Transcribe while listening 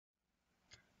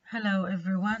Hello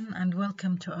everyone and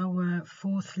welcome to our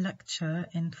fourth lecture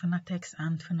in Phonetics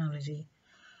and Phonology.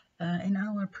 In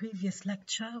our previous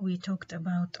lecture we talked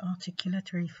about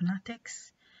articulatory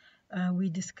phonetics. We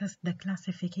discussed the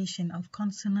classification of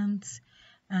consonants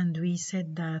and we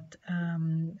said that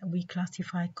we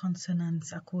classify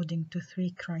consonants according to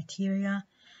three criteria,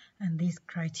 and these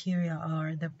criteria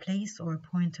are the place or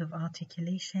point of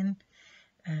articulation,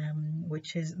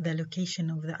 which is the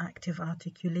location of the active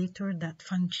articulator that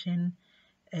function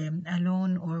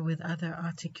alone or with other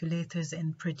articulators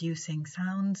in producing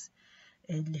sounds،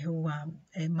 اللي هو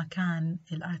مكان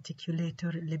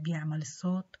الارتيكوليتور اللي بيعمل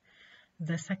الصوت.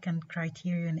 The second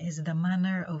criterion is the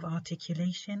manner of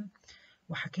articulation،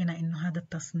 وحكينا إنه هذا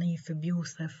التصنيف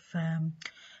بيوصف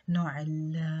نوع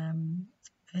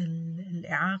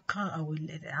الإعاقة أو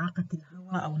إعاقة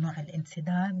الهواء أو نوع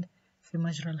الانسداد في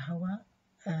مجرى الهواء.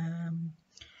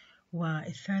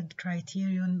 والثird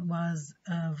criterion was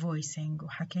voicing،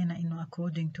 وحكينا إنه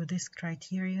according to this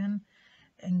criterion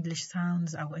English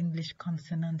sounds أو English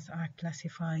consonants are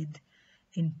classified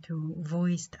into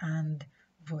voiced and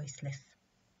voiceless.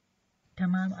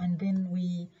 تمام. And then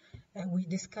we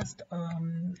discussed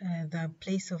the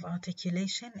place of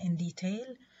articulation in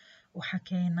detail،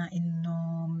 وحكينا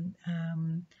إنه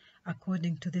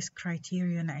according to this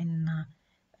criterion عندنا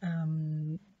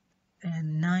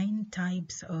 9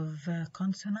 types of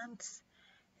consonants.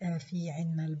 في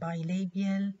عنا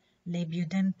البايلابيال،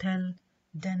 labiodental،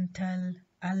 dental،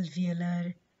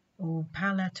 alveolar،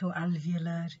 وpalato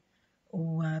alveolar،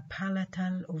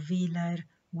 وpalatal، وvelar،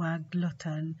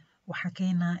 وglottal،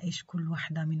 وحكينا إيش كل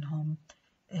واحدة منهم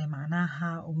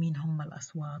معناها ومين هم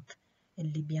الأصوات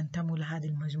اللي بينتموا لهذه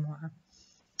المجموعة.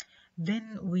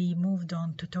 Then we moved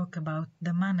on to talk about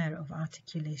the manner of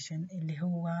articulation اللي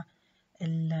هو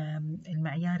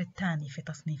المعيار الثاني في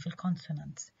تصنيف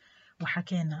الكونسونانتس،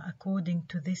 وحكينا according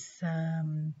to this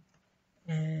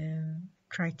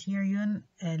criterion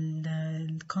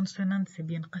الكونسونانتس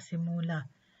بينقسموا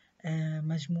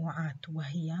لمجموعات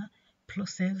وهي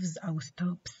plosives أو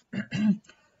stops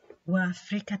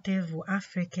وfricative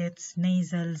وaffricates،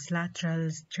 nasals،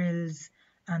 laterals، trills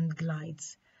and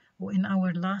glides. In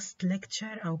our last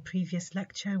lecture, our previous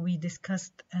lecture, we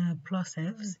discussed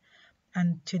plosives, and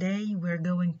today we're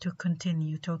going to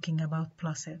continue talking about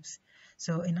plosives.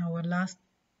 So in our last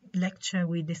lecture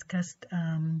we discussed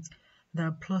the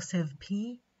plosive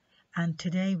P, and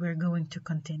today we're going to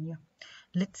continue.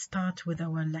 Let's start with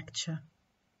our lecture.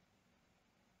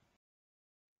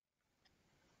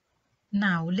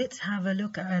 Now let's have a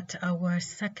look at our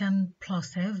second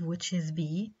plosive, which is B.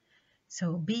 So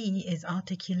B is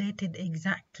articulated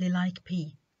exactly like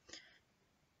P.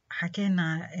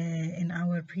 حكينا in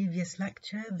our previous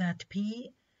lecture that P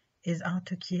is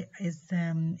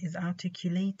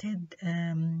articulated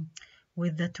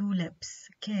with the two lips.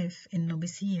 كيف إنه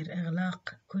بصير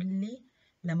إغلاق كلي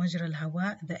لمجرى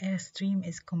الهواء. The airstream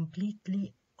is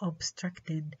completely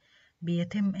obstructed.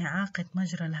 بيتم إعاقة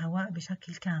مجرى الهواء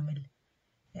بشكل كامل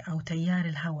أو تيار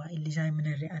الهواء اللي جاي من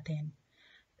الرئتين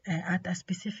at a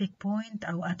specific point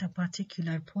أو at a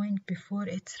particular point before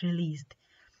it's released.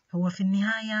 هو في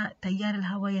النهاية تيار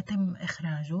الهواء يتم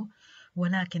إخراجه،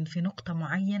 ولكن في نقطة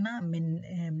معينة من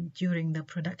during the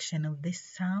production of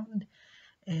this sound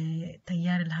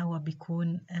تيار الهواء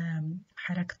بيكون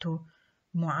حركته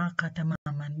معاقة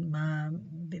تماما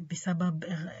بسبب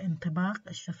انطباق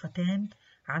الشفتين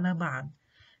على بعض.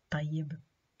 طيب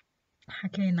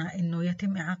حكينا إنه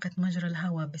يتم إعاقة مجرى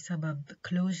الهواء بسبب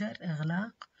closure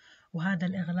إغلاق، وهذا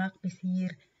الإغلاق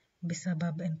بيصير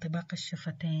بسبب انطباق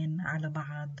الشفتين على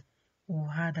بعض،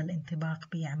 وهذا الانطباق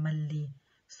بيعمل لي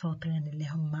صوتين اللي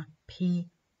هما P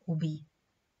و B.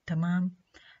 تمام.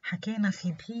 حكينا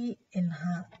في P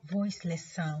إنها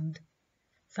voiceless sound،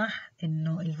 صح؟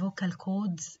 إنه ال vocal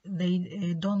cords they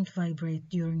don't vibrate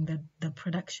during the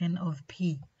production of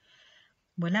P.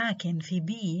 ولكن في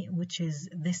B, which is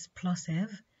this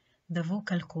plosive, the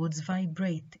vocal cords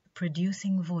vibrate,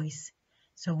 producing voice.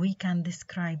 So we can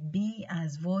describe B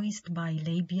as voiced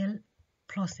bilabial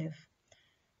plosive.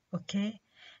 Okay,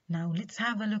 now let's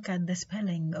have a look at the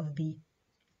spelling of B.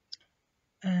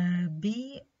 B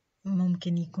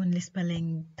ممكن يكون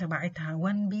السبelling تبعتها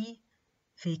 1B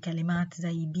في كلمات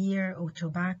زي beer أو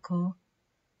tobacco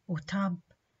أو tub،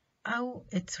 أو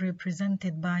it's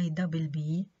represented by double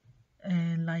B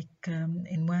like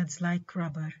in words like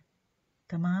rubber.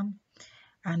 تمام.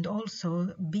 And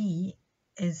also B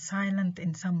is silent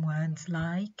in some words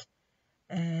like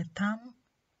thumb,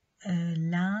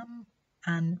 lamb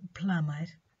and plumber.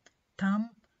 Thumb,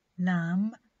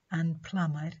 lamb and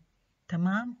plumber.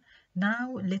 تمام.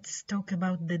 Now let's talk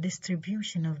about the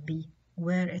distribution of B.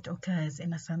 where it occurs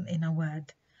in a word.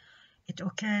 It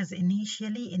occurs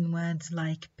initially in words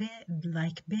like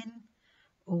bin,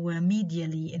 or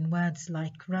medially in words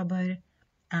like rubber,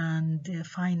 and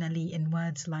finally in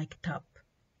words like tub.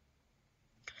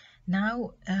 Now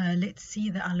let's see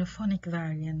the allophonic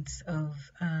variants of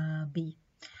B.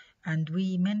 And we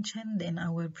mentioned in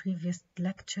our previous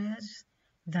lectures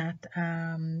that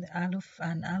an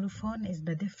allophone is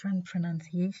the different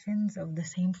pronunciations of the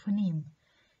same phoneme.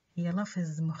 هي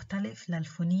لفظ مختلف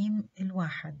للفونيم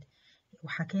الواحد.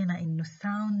 وحكينا إنه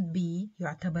sound B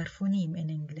يعتبر phoneme in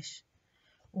English.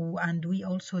 And we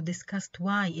also discussed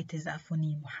why it is a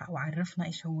phoneme وعرفنا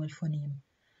إيش هو الفونيم.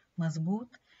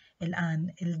 مظبوط؟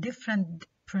 الآن different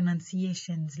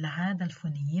pronunciations لهذا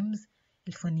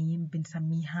الفونيم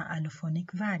بنسميها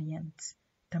allophonic variants.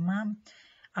 تمام؟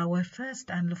 Our first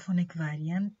allophonic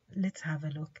variant, let's have a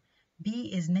look.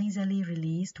 B is nasally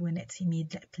released when it's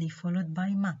immediately followed by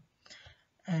ma.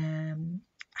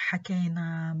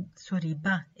 حكينا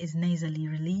ba is nasally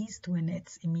released when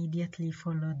it's immediately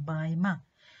followed by ma.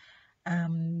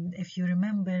 If you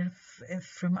remember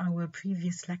from our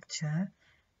previous lecture,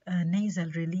 nasal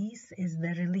release is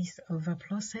the release of a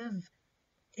plosive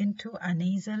into a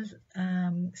nasal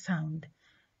sound.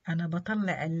 أنا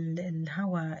بطلع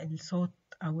الهواء الصوت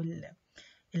أو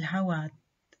الهواء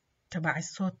تبع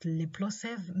الصوت اللي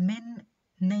plosive من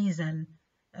nasal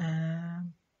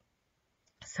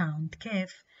sound.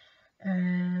 كيف؟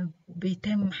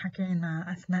 بيتم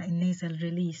حكينا أثناء nasal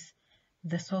release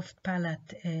the soft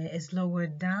palate is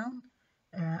lowered down,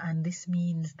 and this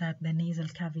means that the nasal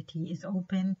cavity is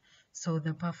open, so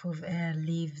the puff of air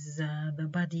leaves the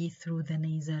body through the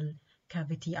nasal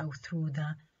cavity أو through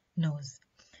the nose.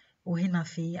 وهنا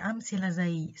في أمثلة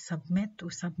زي submit و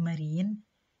submarine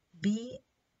B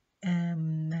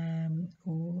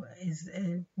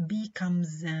B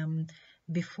comes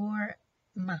before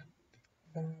ma.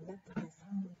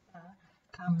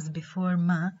 Comes before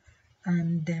ma,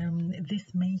 and this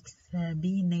makes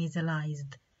B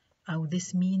nasalized. أو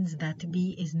this means that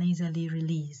B is nasally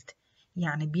released.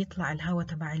 يعني بيطلع الهواء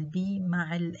تبع البي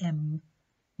مع الM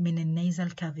من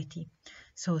النasal cavity.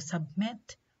 So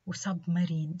submit و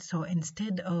submarine. So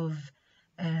instead of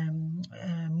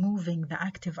moving the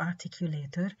active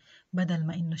articulator, بدل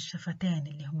ما إنه الشفتين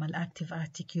اللي هم الactive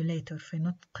articulator في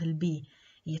نطق البي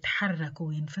يتحركوا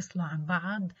وينفصلوا عن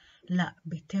بعض، لا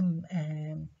بيتم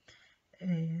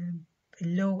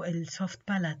السوفت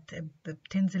بالات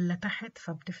بتنزل لتحت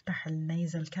فبتفتح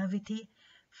النيزل كافيتي،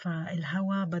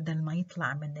 فالهواء بدل ما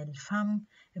يطلع من الفم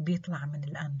بيطلع من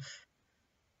الأنف.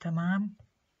 تمام؟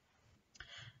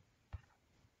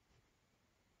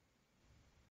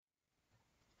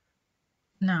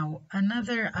 Now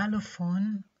another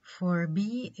allophone for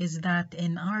B is that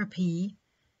in RP,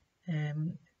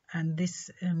 and this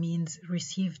means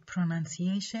received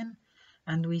pronunciation,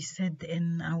 and we said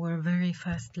in our very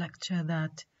first lecture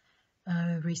that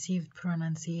received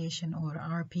pronunciation, or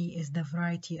RP, is the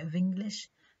variety of English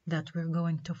that we're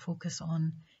going to focus on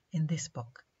in this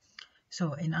book.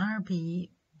 So in RP,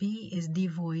 B is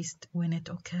devoiced when it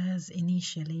occurs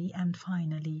initially and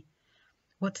finally.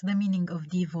 What's the meaning of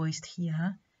devoiced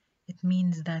here? It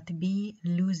means that B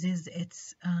loses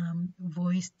its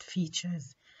voiced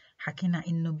features. حكينا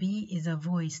إنه B is a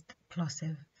voiced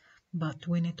plosive, but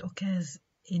when it occurs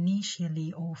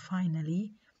initially or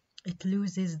finally, it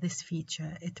loses this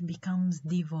feature. It becomes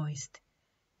devoiced.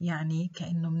 يعني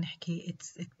كأنه بنحكي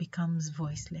it becomes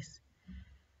voiceless.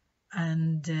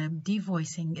 And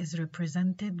devoicing is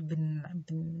represented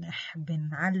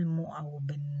بنعلمه أو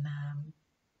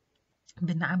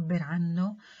بنعبر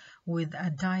عنه with a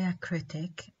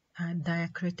diacritic.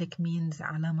 Diacritic means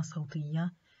علامة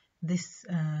صوتية. This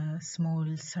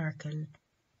small circle,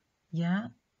 yeah,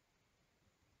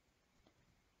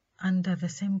 under the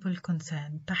simple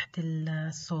consonant, تحت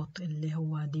الصوت اللي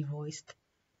هو devoiced،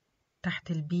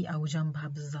 تحت البي أو جنبها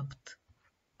بالضبط.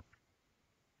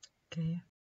 Okay.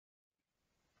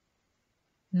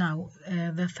 Now,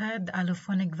 the third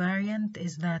allophonic variant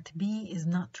is that B is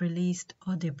not released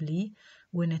audibly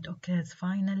when it occurs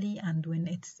finally and when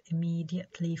it's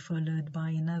immediately followed by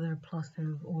another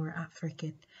plosive or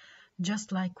affricate,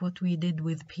 just like what we did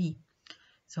with P.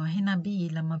 So هنا B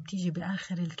لما بتيجي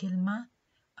بآخر الكلمة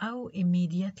أو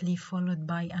immediately followed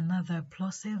by another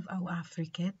plosive أو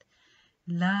affricate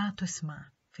لا تسمع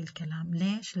في الكلام.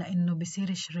 ليش؟ لأنه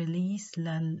بصيرش release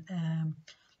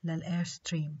للair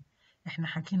stream. إحنا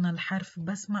حكينا الحرف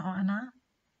بسمعه أنا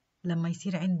لما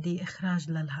يصير عندي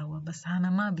إخراج للهواء، بس أنا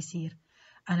ما بصير.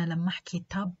 أنا لما أحكي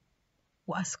تب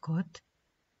وأسكت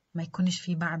ما يكونش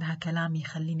في بعدها كلام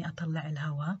يخليني أطلع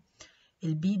الهواء.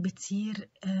 البي بتصير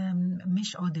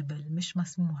مش audible، مش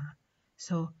مسموعة.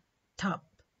 so top.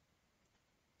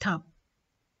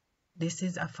 This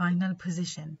is a final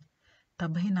position.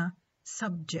 طب هنا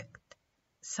subject.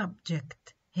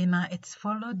 هنا it's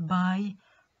followed by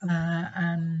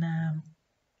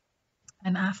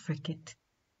an affricate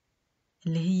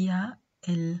اللي هي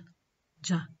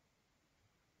الجا.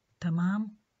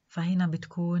 تمام؟ فهنا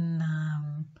بتكون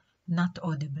not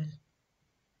audible.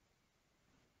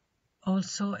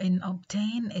 Also in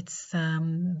obtain it's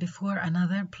before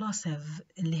another plosive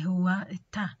اللي هو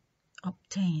التا.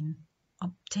 obtain.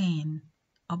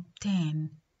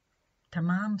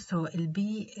 تمام. so ال B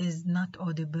is not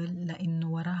audible لأنه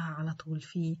وراها على طول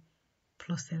في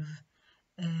plosive.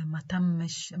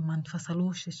 ما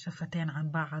انفصلوش الشفتين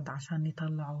عن بعض عشان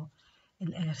يطلعوا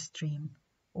الاير ستريم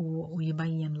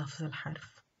ويبين لفظ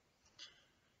الحرف.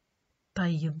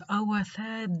 طيب our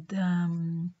third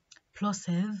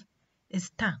plosive is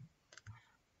ta.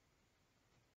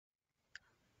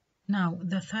 Now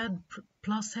the third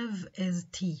plosive is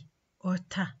T or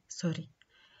ta, sorry.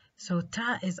 So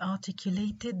ta is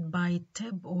articulated by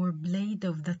tip or blade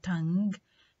of the tongue,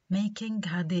 making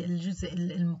هذه الجزء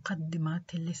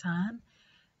المقدمات اللسان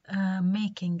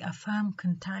making a firm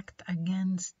contact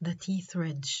against the teeth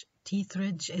ridge. Teeth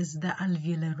ridge is the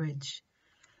alveolar ridge.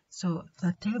 So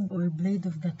the tip or blade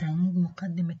of the tongue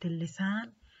مقدمة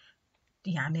اللسان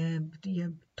يعني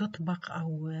بتطبق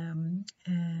أو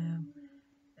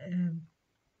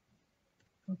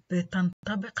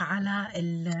بتنطبق على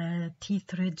ال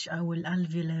teeth ridge أو ال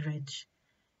alveolar ridge.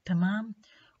 تمام.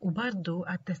 وبرضو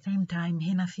at the same time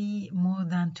هنا في more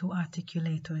than 2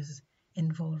 articulators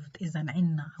involved. إذا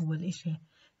عنا أول إشي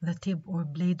the tip or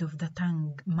blade of the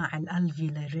tongue مع ال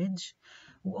alveolar ridge.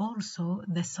 Also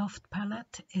the soft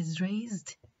palate is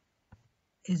raised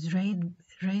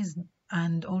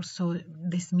and also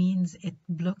this means it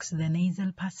blocks the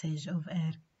nasal passage of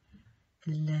air.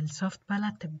 ال soft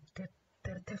palate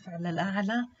بترتفع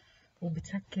للأعلى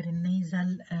وبتسكر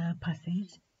النيزل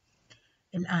passage.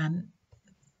 الآن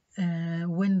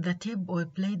when the tip or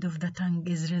blade of the tongue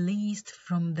is released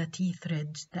from the teeth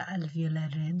ridge, the alveolar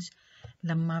ridge,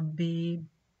 لما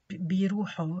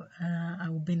بيروحوا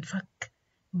أو بنفك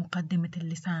مقدمة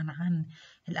اللسان عن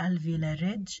ال alveolar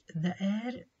ridge, the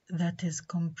air that is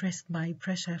compressed by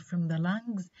pressure from the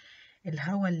lungs,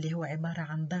 الهواء اللي هو عبارة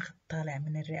عن ضغط طالع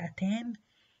من الرئتين,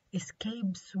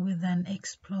 escapes with an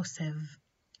explosive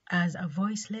as a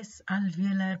voiceless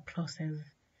alveolar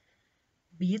plosive.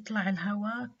 بيطلع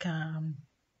الهواء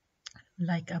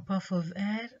like a puff of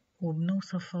air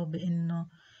وبنوصفه بإنه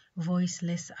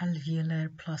voiceless alveolar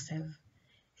plosive.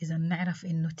 إذا نعرف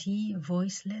إنه T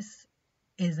voiceless،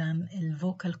 إذا ال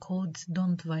vocal cords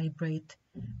don't vibrate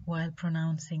while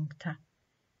pronouncing ta.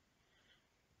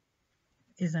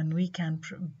 إذا we can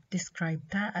describe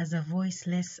ta as a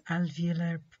voiceless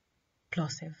alveolar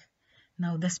plosive.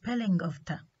 Now the spelling of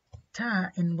ta. Ta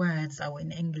in words or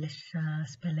in English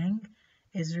spelling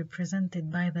is represented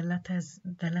by the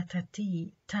letter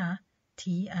T, ta,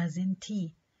 T as in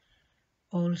tea.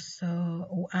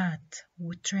 Also at,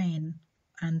 train,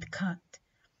 and cut.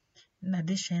 In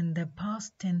addition, the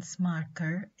past tense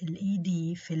marker, ed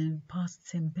في past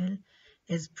simple,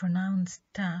 is pronounced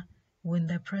ta when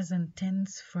the present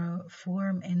tense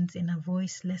form ends in a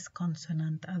voiceless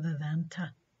consonant other than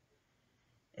ta.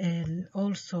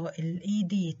 Also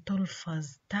ed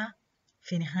تلفظ ta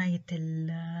في نهاية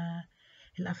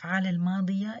الأفعال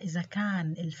الماضية إذا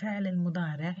كان الفعل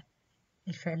المضارع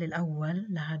الفعل الأول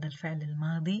لهذا الفعل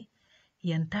الماضي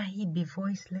ينتهي ب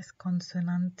voiceless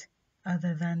consonant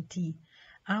other than T،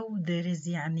 أو there is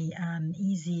يعني an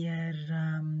easier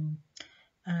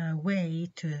way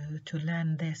to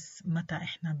learn this متى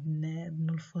إحنا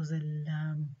بنلفظ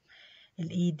ال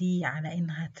ED على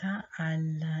إنها تا.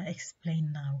 I'll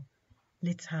explain now.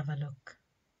 Let's have a look.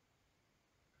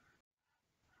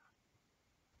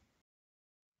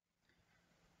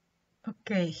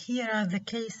 Okay, here are the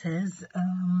cases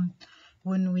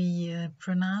when we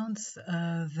pronounce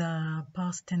the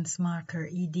past tense marker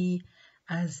ed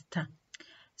as ta.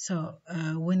 So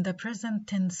when the present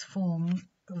tense form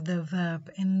of the verb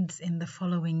ends in the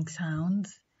following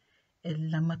sounds,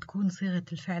 لما تكون صيغة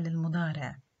الفعل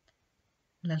المضارع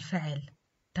للفعل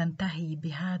تنتهي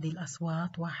بهذه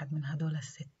الأصوات واحد من هدول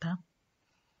الستة،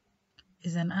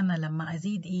 إذا أنا لما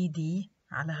أزيد ed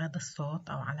على هذا الصوت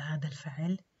أو على هذا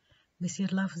الفعل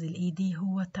بصير لفظ الإيدي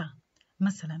هو تا.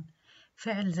 مثلا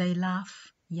فعل زي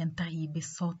laugh ينتهي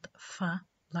بالصوت فا.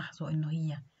 لاحظوا إنه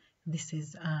هي this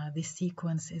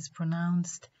sequence is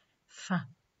pronounced fa.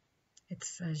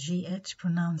 It's GH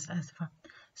pronounced as fa.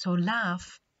 So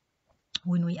laugh,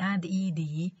 when we add ed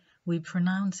we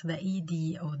pronounce the ed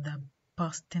or the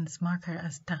past tense marker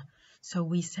as ta. So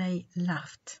we say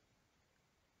laughed.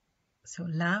 So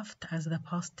laughed as the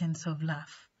past tense of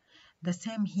laugh. The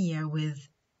same here with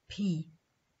p.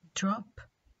 Drop,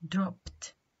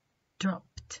 dropped,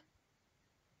 dropped.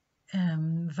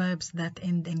 Verbs that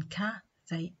end in ka,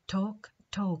 they talk,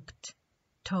 talked,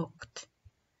 talked.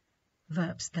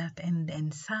 Verbs that end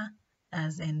in sa,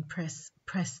 as in press,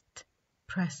 pressed,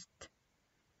 pressed.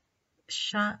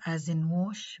 sha as in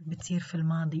wash بتصير في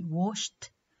الماضي washed.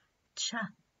 cha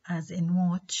as in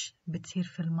watch بتصير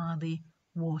في الماضي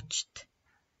watched.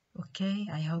 Okay,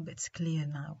 I hope it's clear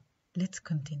now. Let's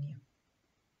continue.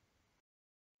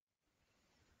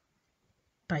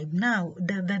 طيب, now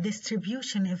the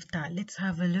distribution of ta. Let's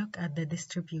have a look at the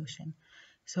distribution.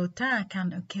 So ta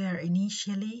can occur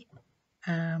initially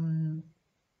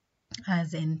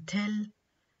as in tell,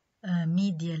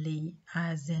 medially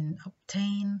as in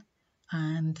obtain,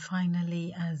 and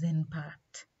finally as in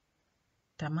part.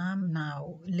 Tamam.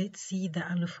 Now let's see the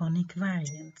allophonic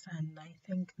variants, and I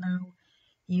think now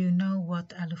you know what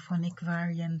allophonic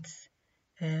variants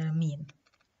mean.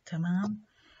 Tamam.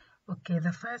 Okay,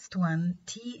 the first one,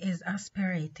 T is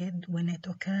aspirated when it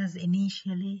occurs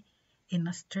initially in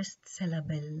a stressed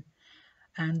syllable,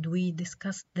 and we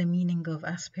discussed the meaning of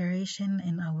aspiration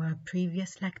in our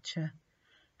previous lecture.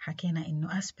 حكينا إنه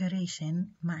aspiration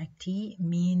مع T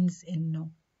means إنه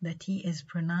the T is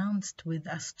pronounced with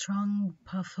a strong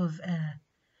puff of air.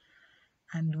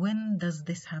 And when does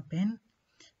this happen?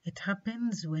 It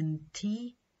happens when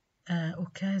T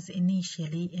occurs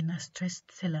initially in a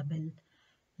stressed syllable.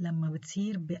 لما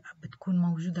بتكون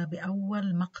موجودة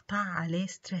بأول مقطع عليه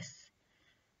stress.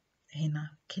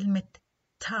 هنا كلمة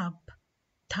tab,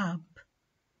 tab,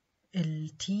 ال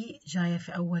T جاية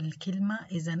في أول الكلمة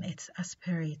إذن it's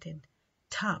aspirated.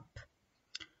 top.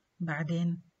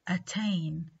 بعدين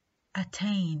attain,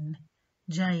 attain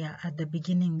جاية at the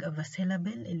beginning of a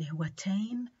syllable اللي هو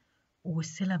attain,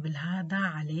 والsyllable هذا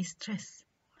عليه stress.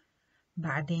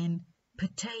 بعدين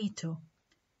potato,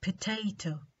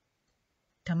 potato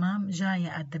تمام, جاية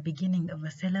at the beginning of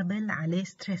a syllable عليه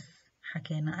stress.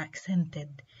 حكينا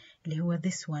accented اللي هو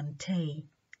this one, tay.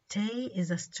 tay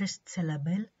is a stressed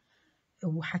syllable,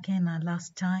 وحكينا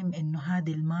last time إنه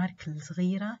هذه المارك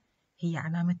الصغيرة هي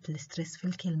علامة الستريس في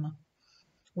الكلمة.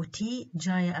 وT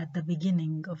جاية at the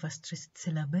beginning of a stressed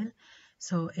syllable,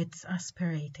 so it's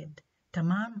aspirated.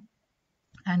 تمام.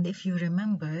 And if you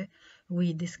remember,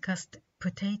 we discussed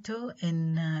potato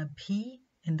in P,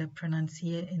 in the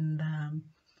pronunciation, in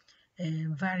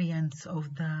the variants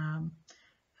of the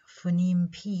phoneme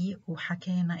P,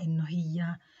 وحكينا إنه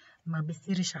هي ما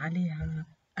بيصيرش عليها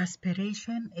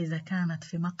aspiration إذا كانت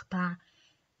في مقطع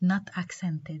not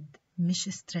accented, مش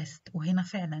stressed. وهنا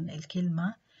فعلا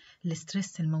الكلمة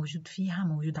الستريس الموجود فيها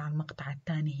موجود على المقطع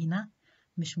الثاني هنا،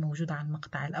 مش موجود على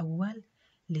المقطع الأول.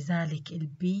 لذلك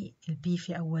البي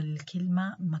في أول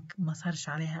الكلمة ما صارش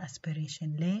عليها aspiration.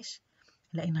 ليش؟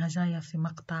 لأنها جاية في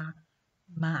مقطع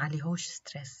ما عليهوش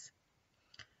stress.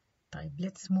 طيب,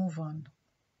 let's move on.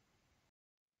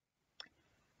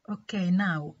 Okay,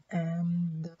 now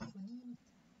the phoneme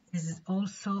is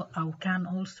also or can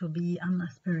also be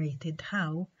unaspirated.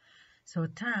 How? So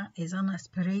ta is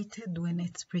unaspirated when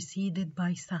it's preceded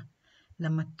by sa,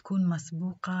 لما تكون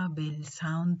مسبوقة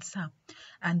بالsound sa,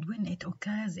 and when it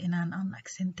occurs in an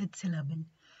unaccented syllable.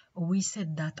 We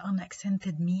said that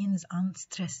unaccented means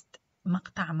unstressed,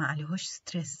 مقطع ما عليهوش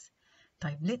stress.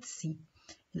 طيب, let's see.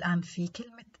 الآن في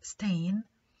كلمة stain,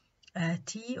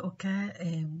 T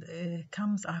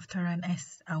comes after an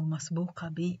S أو مسبوقة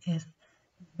ب S,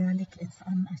 لذلك it's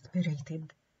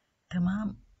unaspirated.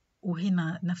 تمام.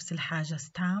 وهنا نفس الحاجة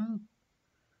stamp,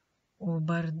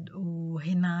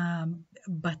 وهنا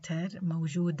butter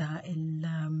موجودة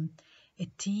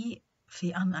التي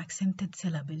في unaccented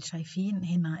syllable. شايفين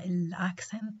هنا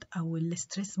الأكسنت أو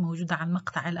الستريس موجودة على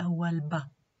المقطع الأول با،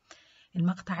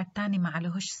 المقطع الثاني ما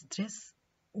عليهوش ستريس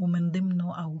ومن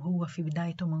ضمنه أو هو في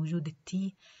بدايته موجود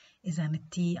التي، إذا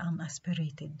التي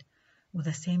unaspirated.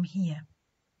 وthe same here.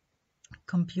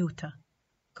 computer,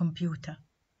 computer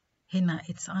هنا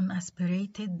it's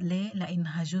unaspirated. ليه؟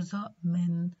 لأنها جزء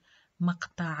من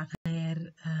مقطع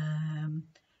غير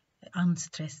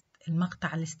unstressed.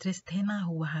 المقطع الستريست هنا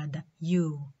هو هذا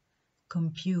you,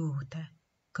 computer,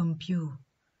 compute.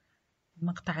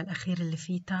 المقطع الأخير اللي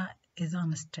فيه تا is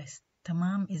unstressed.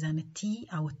 تمام. إذا التي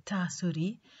أو التا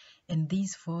in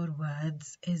these four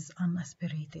words is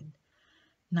unaspirated.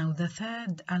 Now the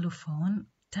third allophone,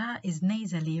 ta is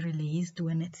nasally released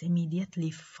when it's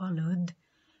immediately followed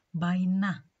by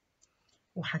na.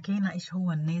 وحكينا إيش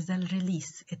هو النasal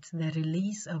release. It's the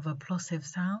release of a plosive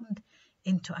sound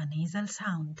into a nasal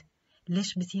sound.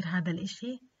 ليش بصير هذا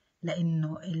الإشي؟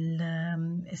 لأنه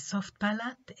الsoft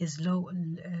palate is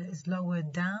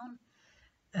lowered down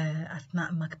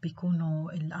أثناء ما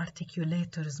بيكونوا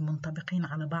الارتيكوليترز منطبقين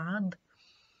على بعض.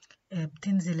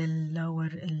 بتنزل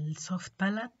الsoft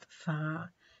palate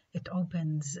it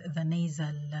opens the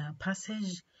nasal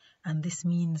passage, and this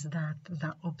means that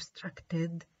the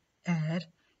obstructed air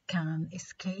can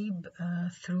escape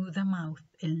through the mouth.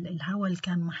 الهواء اللي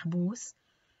كان محبوس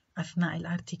أثناء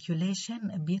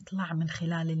الارتيكوليشن بيطلع من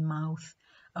خلال الماوث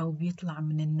أو بيطلع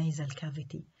من النيزل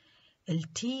كافيتي.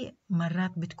 التي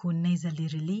مرات بتكون نيزلي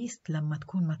ريليست لما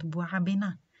تكون مطبوعة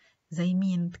بنا، زي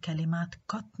مين؟ كلمات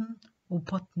cotton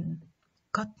وبوتن.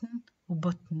 cotton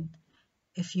وبوتن.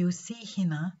 if you see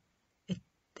هنا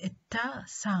التا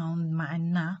sound مع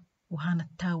النا، وهنا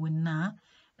التا والنا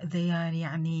they are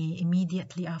يعني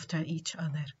immediately after each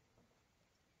other.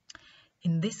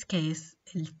 in this case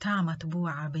التا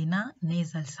مطبوعة بنا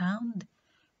nasal sound،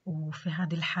 وفي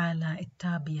هذه الحالة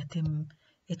التا بيتم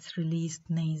it's released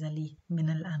nasally من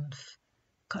الأنف.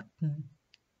 cotton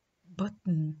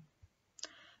button.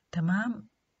 تمام.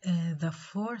 the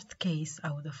fourth case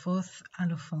أو the fourth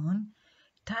allophone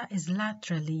تا is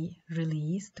laterally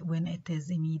released when it is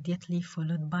immediately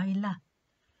followed by لا.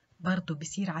 برضو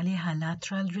بيصير عليها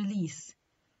lateral release،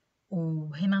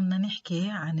 وهنا بدنا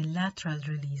نحكي عن lateral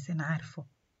release نعرفه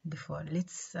before.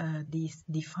 Let's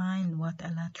define what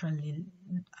a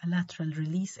lateral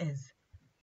release is.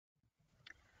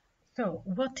 So,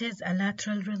 what is a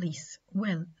lateral release?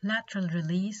 Well, lateral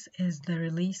release is the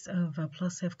release of a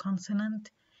plosive consonant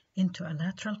into a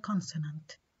lateral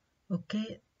consonant.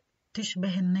 Okay,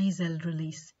 تشبه النasal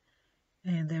release,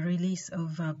 the release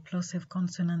of a plosive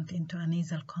consonant into a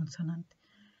nasal consonant.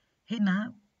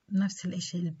 هنا نفس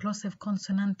الإشي. plosive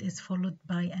consonant is followed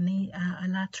by a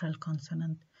lateral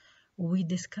consonant. We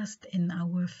discussed in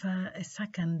our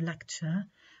second lecture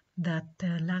that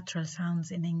lateral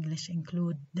sounds in English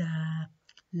include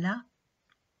la.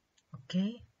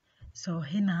 Okay, so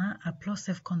هنا a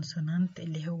plosive consonant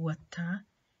اللي هو التا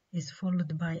is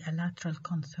followed by a lateral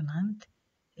consonant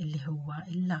اللي هو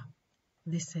اللا.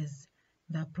 This is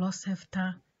the plosive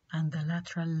ta and the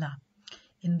lateral la.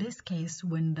 In this case,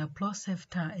 when the plosive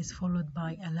ta is followed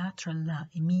by a lateral la,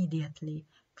 immediately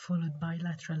followed by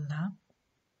lateral la,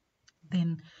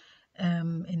 then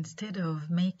instead of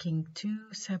making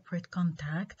two separate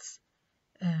contacts,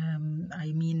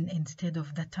 I mean instead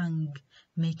of the tongue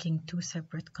making two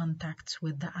separate contacts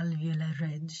with the alveolar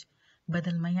ridge,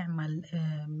 بدل ما يعمل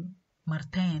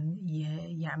مرتين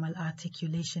يعمل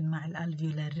articulation مع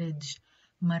الالفيولار ridge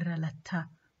مرة للتا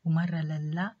ومرة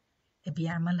لللا،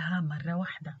 بيعملها مرة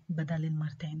واحدة بدل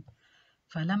المرتين.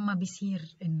 فلما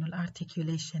بيصير إنه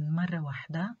الارticulation مرة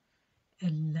واحدة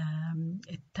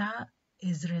التا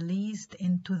is released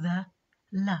into the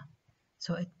la,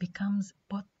 so it becomes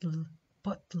bottle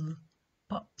bottle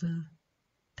bottle.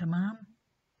 تمام.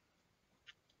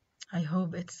 I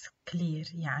hope it's clear.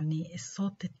 يعني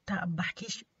الصوت التاء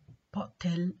بحكيش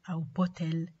bottle أو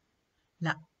bottle،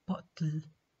 لا bottle،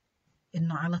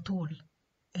 إنه على طول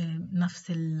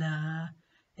نفس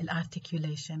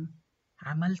الارticulation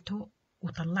عملته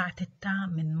وطلعت التاء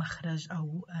من مخرج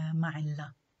أو مع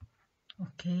اللا.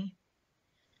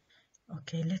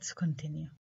 Okay, let's continue.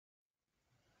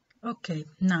 Okay,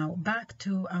 now back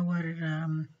to our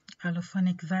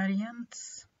allophonic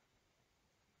variants.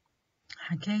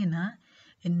 حكينا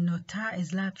إنه تا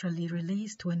is laterally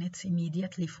released when it's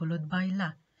immediately followed by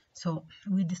la. So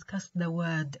we discussed the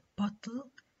word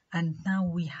bottle, and now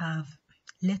we have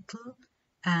little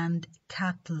and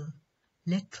cattle.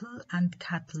 Little and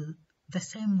cattle, the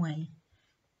same way.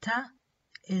 Ta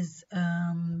is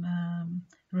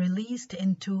released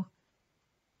into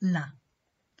la.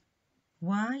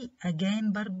 Why?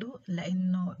 Again برضو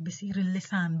لأنه بصير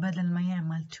اللسان بدل ما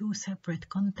يعمل two separate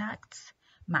contacts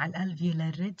مع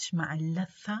الالفيولار ridge مع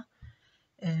اللثة،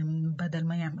 بدل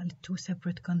ما يعمل two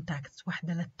separate contacts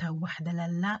واحدة للتا وواحدة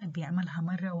للا بيعملها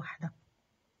مرة واحدة.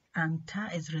 And ta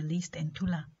is released into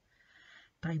la.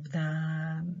 طيب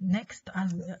the next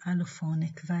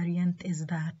allophonic variant is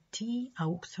that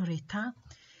ta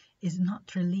is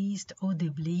not released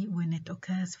audibly when it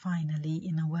occurs finally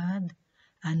in a word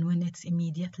and when it's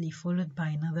immediately followed by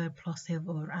another plosive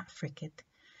or affricate,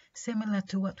 similar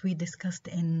to what we discussed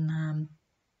in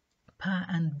pa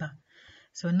and ba.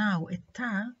 So now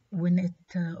ta, when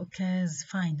it occurs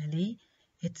finally,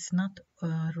 it's not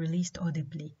released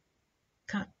audibly.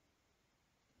 Cut.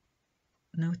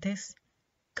 Notice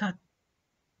cut,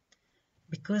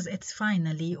 because it's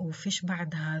finally وفيش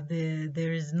بعدها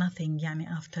there is nothing يعني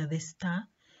after this ta,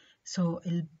 so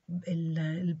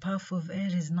ال puff of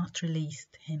air is not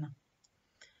released هنا.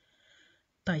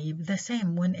 طيب the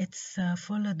same when it's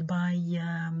followed by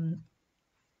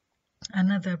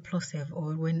another plosive,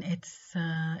 or when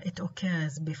it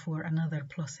occurs before another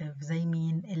plosive. زي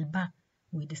مين؟ البا.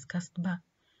 We discussed ba.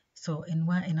 So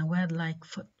in a word like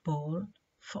football,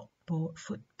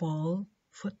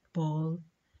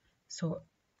 so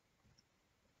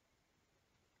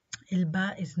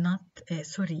البا is not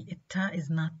التا is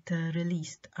not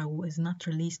released, or is not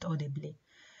released audibly.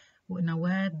 In a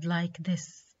word like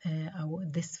this, or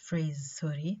this phrase,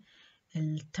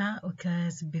 التا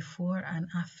occurs before an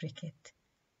affricate.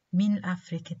 مين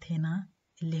الأفريكت هنا؟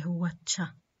 اللي هو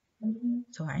تشا.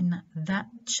 So عنا that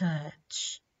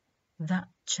church.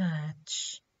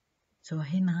 So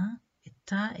هنا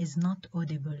التا is not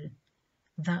audible.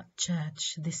 That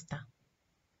church, this ta.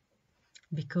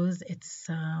 Because it's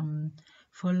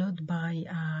followed by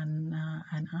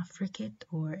an affricate,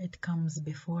 or it comes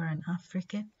before an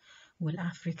affricate.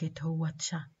 والأفريكت هو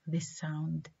تشا, this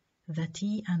sound, the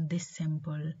T and this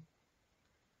symbol.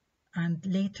 And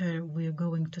later we're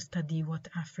going to study what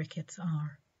affricates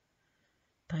are.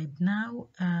 طيب now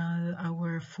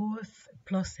our fourth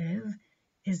plosive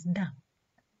is da.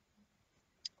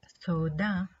 So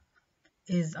da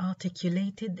is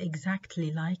articulated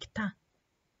exactly like ta.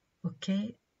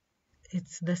 Okay,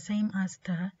 it's the same as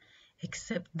ta,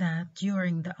 except that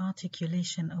during the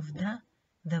articulation of da,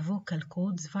 the vocal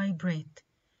cords vibrate.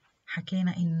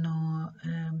 حكينا إنه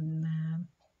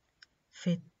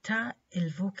في التا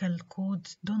الvocal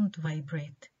cords don't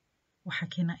vibrate،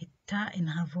 وحكينا التا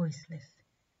إنها voiceless.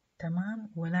 تمام.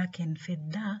 ولكن في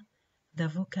الدا the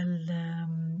vocal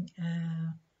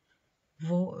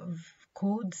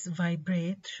cords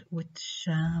vibrate, which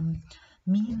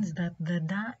means that the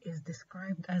da is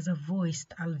described as a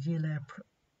voiced alveolar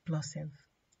plosive.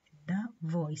 Da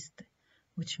voiced,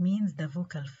 which means the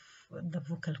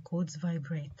vocal cords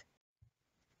vibrate.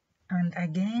 And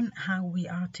again, how we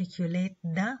articulate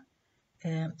da,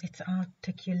 it's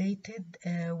articulated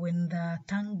when the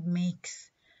tongue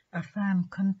makes a firm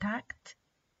contact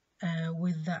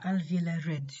with the alveolar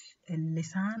ridge.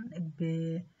 اللسان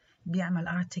بيعمل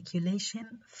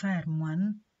articulation firm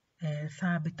one،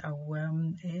 ثابت أو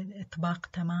إطباق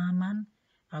تماما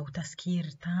أو تسكير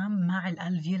تام مع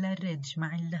الالveolar ridge،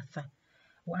 مع اللثة.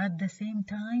 at the same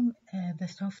time the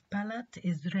soft palate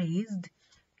is raised،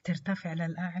 ترتفع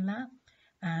للأعلى،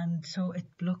 and so it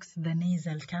blocks the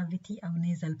nasal cavity أو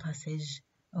nasal passage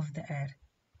of the air.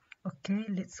 Okay,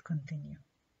 let's continue.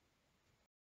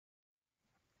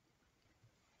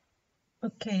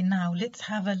 Okay, now let's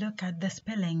have a look at the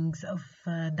spellings of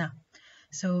da.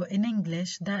 So in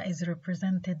English, da is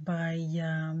represented by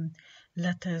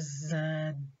letters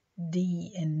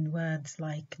D in words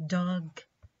like dog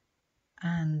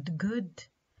and good,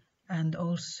 and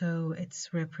also it's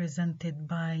represented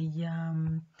by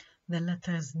the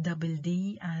letters double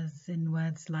D as in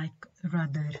words like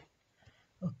rudder.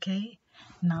 Okay,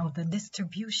 now the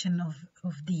distribution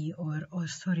of D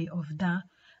of da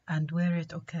and where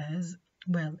it occurs.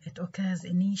 Well, it occurs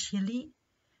initially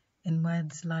in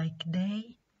words like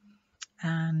day,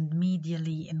 and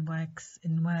medially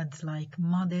in words like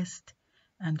modest,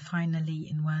 and finally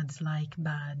in words like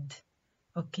bad.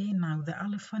 Okay, now the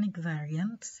allophonic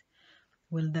variants.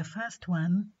 Well, the first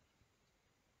one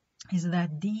is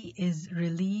that D is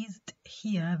released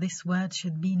here. This word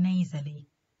should be nasally.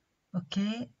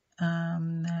 Okay,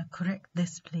 correct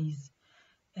this please.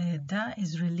 Da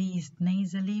is released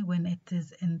nasally when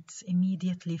it's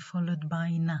immediately followed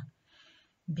by na,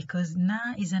 because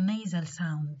na is a nasal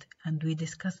sound, and we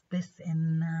discussed this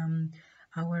in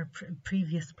our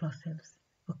previous plosives.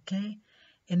 Okay,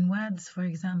 in words, for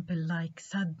example, like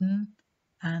sudden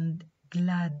and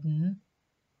gladden,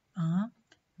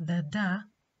 the da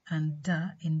and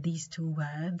da in these two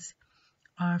words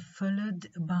are followed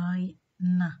by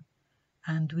na,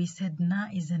 and we said na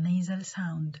is a nasal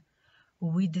sound.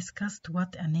 We discussed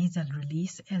what a nasal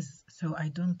release is, so I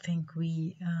don't think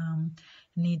we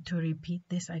need to repeat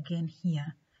this again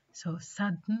here. So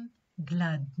sudden,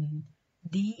 gladden,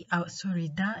 da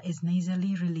is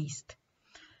nasally released.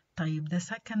 طيب, the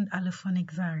second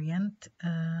allophonic variant,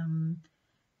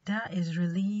 da is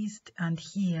released, and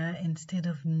here instead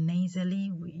of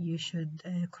nasally you should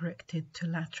correct it to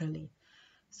laterally.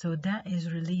 So da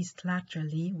is released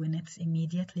laterally when it's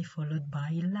immediately followed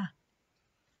by la.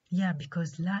 Yeah,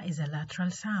 because la is a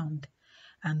lateral sound,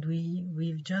 and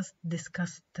we've just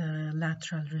discussed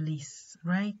lateral release,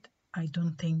 right? I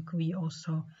don't think we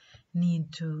also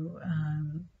need to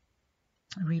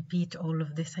repeat all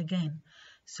of this again.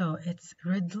 So it's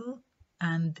riddle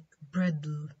and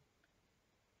bridle.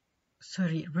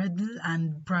 sorry, riddle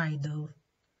and bridle.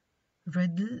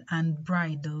 Riddle and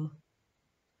bridle.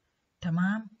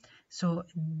 تمام. So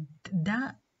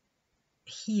that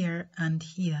here and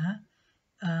here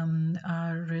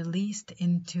are released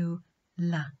into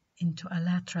la, into a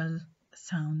lateral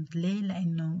sound. ليه؟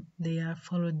 لأنه they are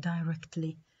followed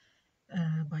directly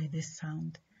by this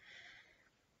sound.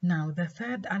 Now the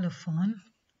third allophone,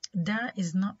 da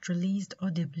is not released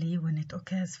audibly when it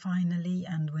occurs finally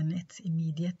and when it's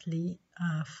immediately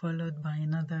followed by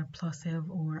another plosive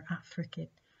or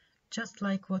affricate, just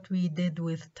like what we did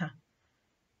with ta.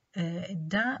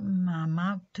 Da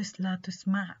ما لا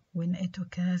تسمع when it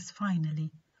occurs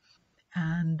finally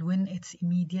and when it's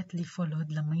immediately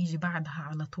followed لما يجي بعدها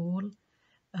على طول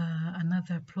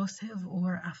another plosive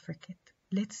or affricate.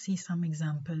 Let's see some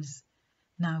examples.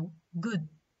 Now, good.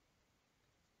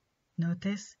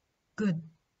 Notice good.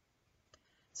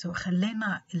 So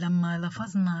خلينا لما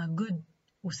لفظنا good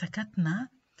وسكتنا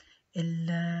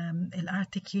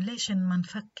الارتكيوليشن ما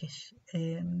نفكش،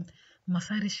 ما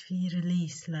صارش في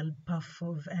ريليس للباف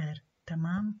اوف اير.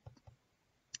 تمام.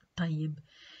 طيب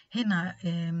هنا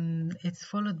it's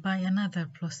followed by another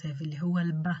plosive اللي هو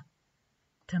البا.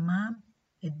 تمام.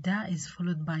 الدا is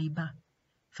followed by با،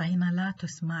 فهنا لا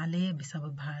تسمع ليه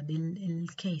بسبب هذا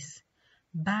الكيس.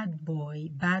 bad boy,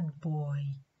 bad boy,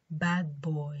 bad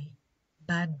boy,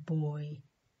 bad boy,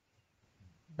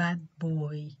 bad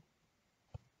boy.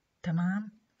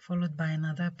 تمام. followed by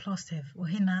another plosive.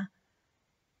 وهنا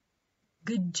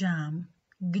good jam,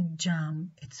 good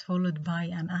jam, it's followed by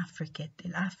an affricate.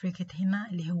 الأفريكت هنا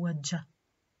اللي هو جا،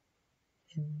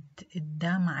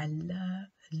 الدا مع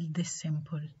this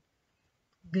simple.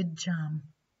 good jam.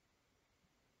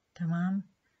 تمام.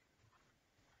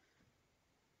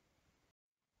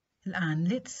 الآن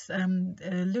let's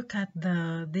look at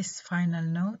this final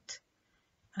note.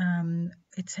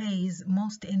 It says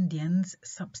most Indians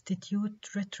substitute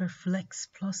retroflex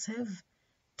plosive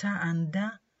ta and da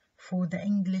for the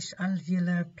English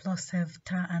alveolar plosive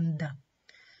ta and da.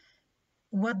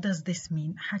 What does this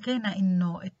mean? حكينا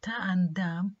إنه التا and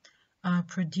da are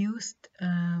produced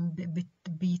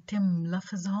بيتم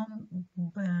لفظهم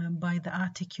by the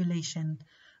articulation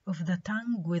of the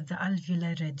tongue with the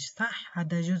alveolar ridge. صح؟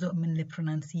 هذا جزء من ال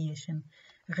pronunciation،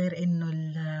 غير إنه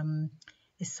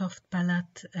السوفت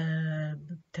بالات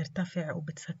بترتفع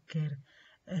وبتسكر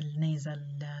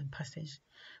النيزل الباسج.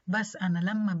 بس أنا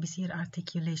لما بصير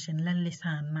articulation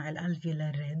للسان مع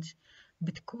الالفيولار ريدج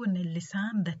بتكون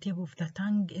اللسان the tip of the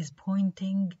tongue is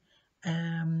pointing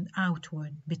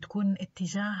outward، بتكون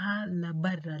اتجاهها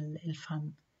لبرا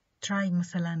الفم. try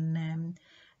مثلا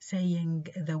saying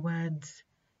the words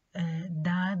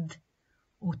dad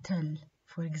و tell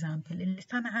for example.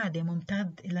 اللسان عادي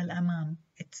ممتد إلى الأمام،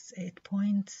 it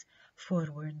points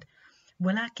forward.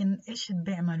 ولكن إيش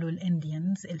بيعملوا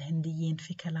الإنديانز الهنديين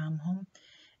في كلامهم؟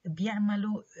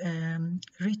 بيعملوا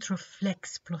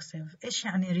retroflex plosive. إيش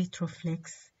يعني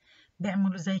retroflex؟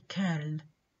 بيعملوا زي curl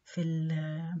في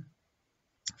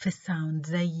الساوند،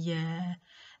 زي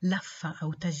لفة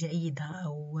أو تجعيدة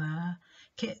أو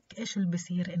إيش اللي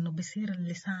بيصير؟ إنه بيصير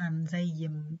اللسان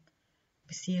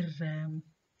بيصير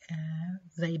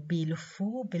زي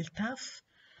بيلفوه بالتف.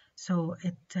 so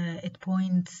it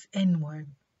points inward،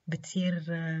 بتصير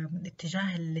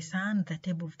اتجاه اللسان the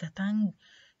tip of the tongue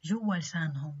جوا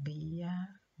لسانهم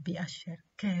بيأشر.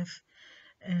 كيف؟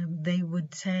 they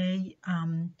would say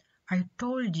I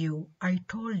told you, I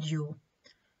told you.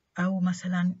 أو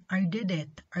مثلا I did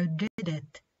it, I did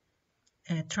it.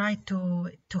 try to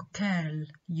curl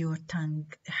your tongue.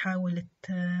 حاول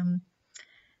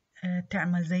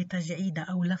تعمل زي تجعيدة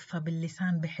أو لفة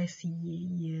باللسان بحيث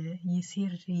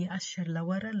يصير يأشر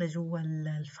لورا لجوا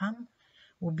الفم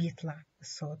وبيطلع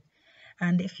الصوت.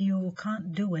 and if you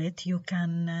can't do it you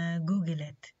can Google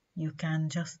it. You can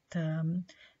just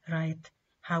write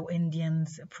how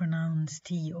Indians pronounce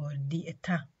T or D,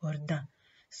 ta or da.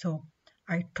 So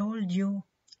I told you,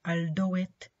 I'll do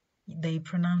it. They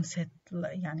pronounce it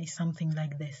يعني something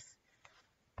like this.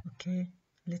 Okay,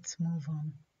 let's move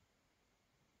on.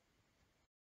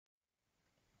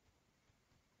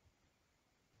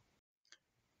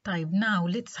 طيب, now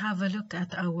let's have a look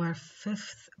at our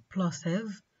fifth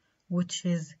plosive, which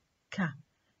is ka.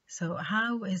 So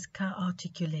how is ka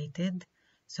articulated?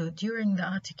 So during the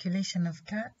articulation of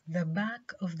ka, the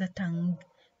back of the tongue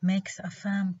makes a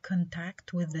firm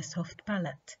contact with the soft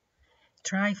palate.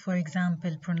 Try, for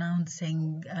example,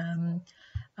 pronouncing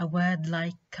a word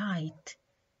like kite.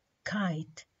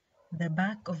 Kite. The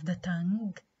back of the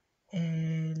tongue,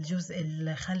 الجزء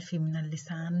الخلفي من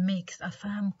اللسان, makes a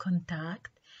firm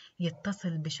contact,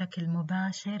 يتصل بشكل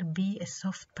مباشر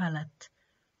بالsoft palate.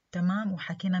 تمام.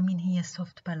 وحكينا مين هي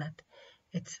soft palate.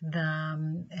 It's the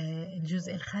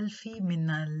الجزء الخلفي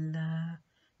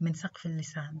من سقف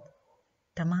اللسان.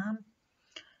 تمام.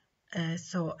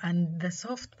 So and the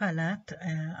soft palate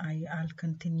I'll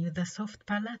continue. The soft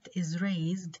palate is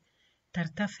raised,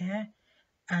 ترتفع,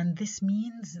 and this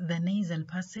means the nasal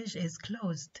passage is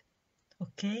closed.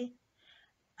 Okay.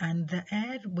 And the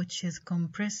air which is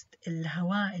compressed,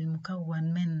 الهواء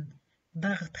المكون من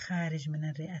ضغط خارج من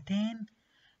الرئتين,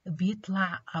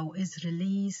 بيطلع أو is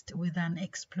released with an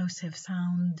explosive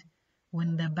sound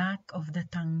when the back of the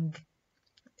tongue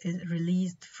is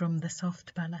released from the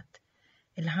soft palate.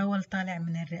 الهواء الطالع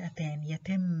من الرئتين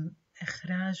يتم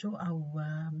إخراجه أو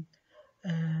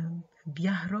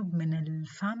بيهرب من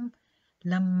الفم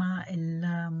لما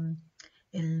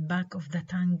ال back of the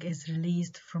tongue is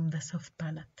released from the soft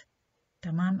palate.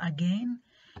 تمام. Again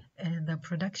the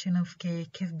production of K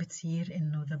كيف بتصير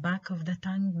إنه the back of the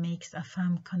tongue makes a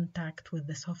firm contact with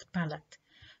the soft palate.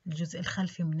 الجزء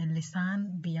الخلفي من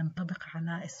اللسان بينطبق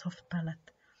على soft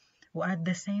palate. و at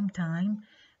the same time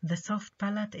the soft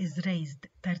palate is raised,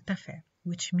 ترتفع,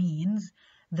 which means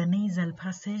the nasal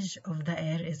passage of the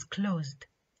air is closed.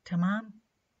 تمام.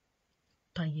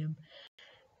 طيب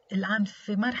الآن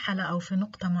في مرحلة أو في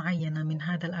نقطة معينة من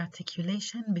هذا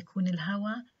الارتكيوليشن بيكون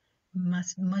الهواء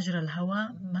مجرى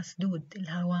الهواء مسدود,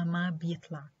 الهواء ما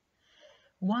بيطلع.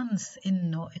 Once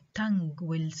إنه الtongue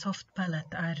والsoft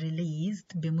palate are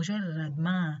released, بمجرد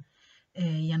ما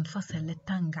ينفصل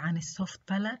الtongue عن الsoft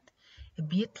palate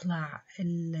بيطلع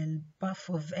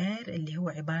الباف of air اللي هو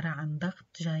عبارة عن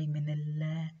ضغط جاي من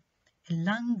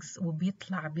اللنجز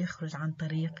وبيطلع بيخرج عن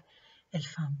طريق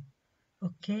الفم.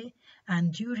 Okay,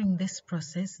 and during this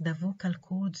process the vocal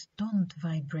cords don't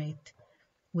vibrate,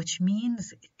 which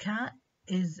means K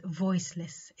is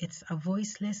voiceless. It's a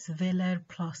voiceless velar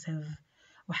plosive.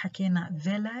 وحكينا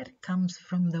velar comes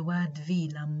from the word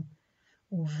velum.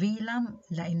 وvelum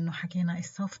لأنه حكينا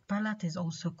soft palate is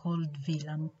also called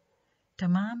velum.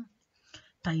 تمام.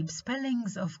 طيب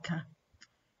spellings of K.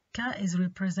 K is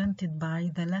represented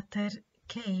by the letter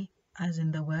K as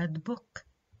in the word book.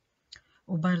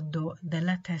 وبرضو the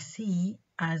letter C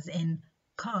as in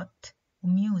cot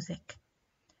music.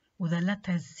 وthe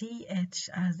letter CH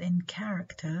as in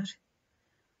character.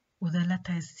 وthe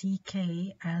letter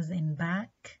CK as in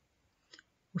back.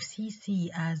 وCC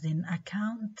as in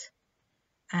account.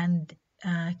 And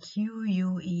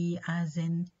QUE as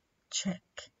in check.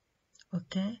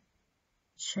 Okay,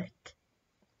 check.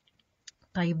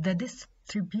 طيب the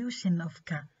distribution of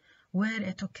K, where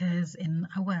it occurs in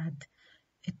a word.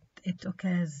 It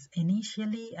occurs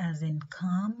initially as in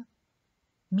calm,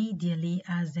 medially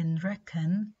as in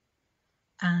reckon,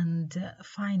 and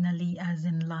finally as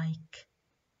in like.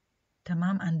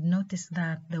 تمام. And notice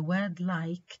that the word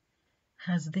like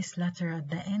has this letter at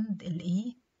the end,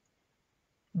 الإي,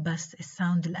 بس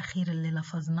الساوند الأخير اللي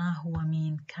لفظناه هو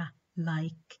مين؟ ك.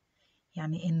 like.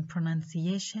 يعني in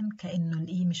pronunciation كأنه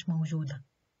الإي مش موجودة.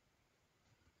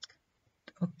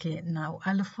 Okay, now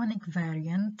allophonic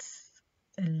variants,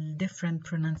 different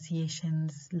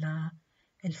pronunciations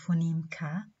للphoneme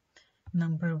K.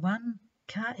 Number 1,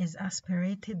 K is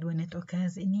aspirated when it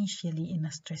occurs initially in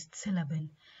a stressed syllable.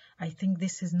 I think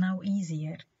this is now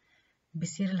easier.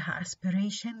 بصير لها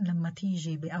aspiration لما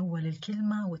تيجي بأول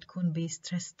الكلمة وتكون ب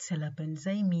stressed syllable.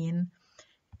 زي مين؟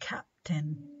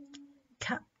 captain.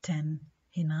 Captain.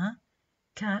 هنا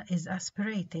K is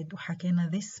aspirated وحكينا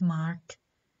this mark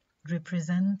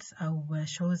represents أو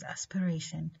shows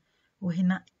aspiration.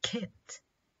 وهنا kit.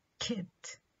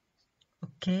 Kit.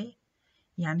 Okay.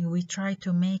 يعني we try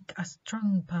to make a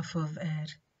strong puff of air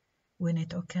when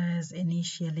it occurs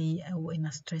initially أو in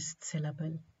a stressed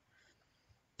syllable.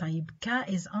 طيب K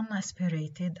is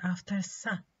unaspirated after S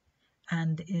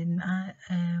and in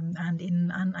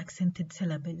unaccented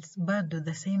syllables. برضو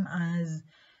the same as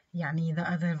يعني the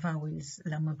other vowels.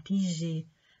 لما بتيجي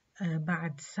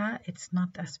بعد S it's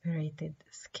not aspirated.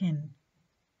 Skin.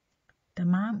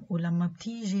 تمام. ولما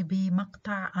بتيجي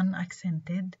بمقطع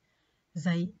unaccented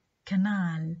زي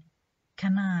canal.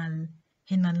 canal.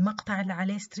 هنا المقطع اللي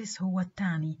عليه ستريس هو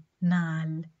الثاني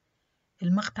نال.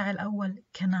 المقطع الأول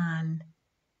canal.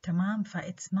 تمام. ف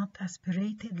it's not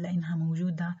aspirated لأنها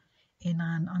موجودة in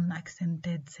an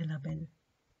unaccented syllable.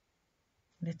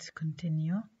 Let's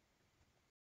continue.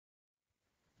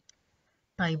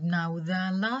 طيب now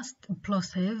the last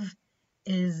plosive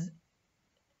is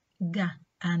G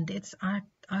and it's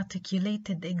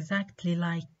articulated exactly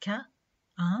like K.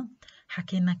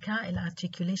 حكينا K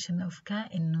الارticulation of K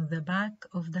إنه the back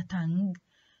of the tongue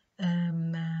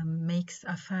makes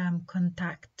a firm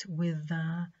contact with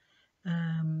the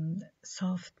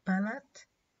soft palate.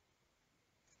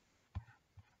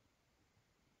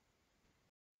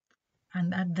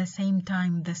 and at the same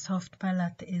time the soft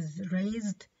palate is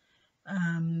raised.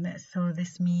 So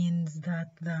this means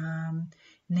that the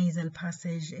nasal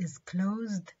passage is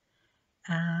closed.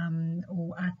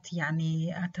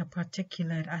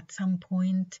 at some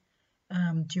point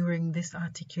during this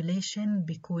articulation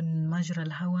بيكون مجرى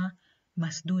الهواء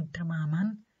مسدود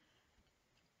تماما،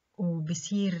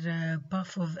 وبصير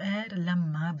puff of air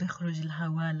لما بيخرج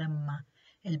الهواء، لما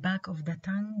back of the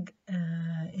tongue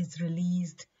is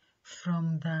released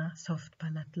from the soft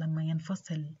palate، لما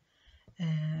ينفصل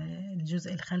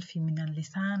الجزء الخلفي من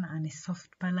اللسان عن soft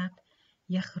palate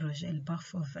يخرج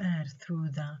puff of air through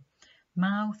the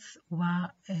mouth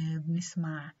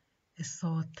وبنسمع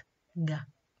الصوت G.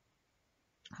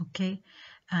 Okay,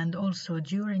 and also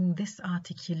during this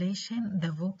articulation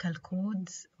the vocal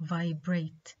cords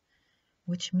vibrate,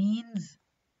 which means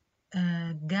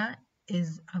G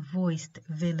is a voiced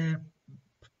velar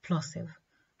plosive.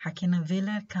 حكينا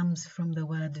velar comes from the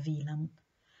word velum.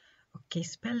 Okay,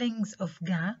 spellings of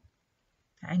G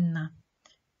عنا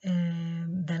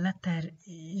the letter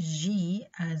G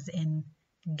as in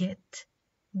get,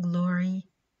 glory,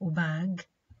 وبag,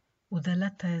 with the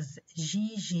letters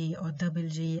GG or double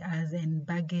G as in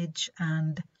baggage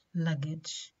and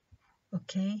luggage.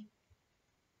 Okay?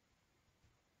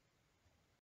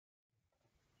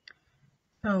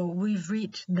 So we've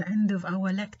reached the end of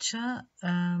our lecture.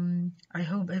 I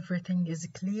hope everything is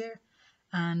clear,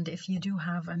 and if you do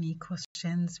have any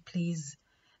questions, please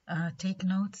take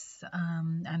notes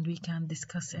and we can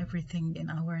discuss everything in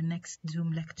our next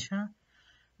Zoom lecture.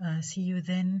 See you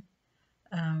then,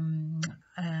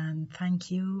 and thank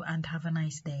you and have a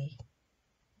nice day.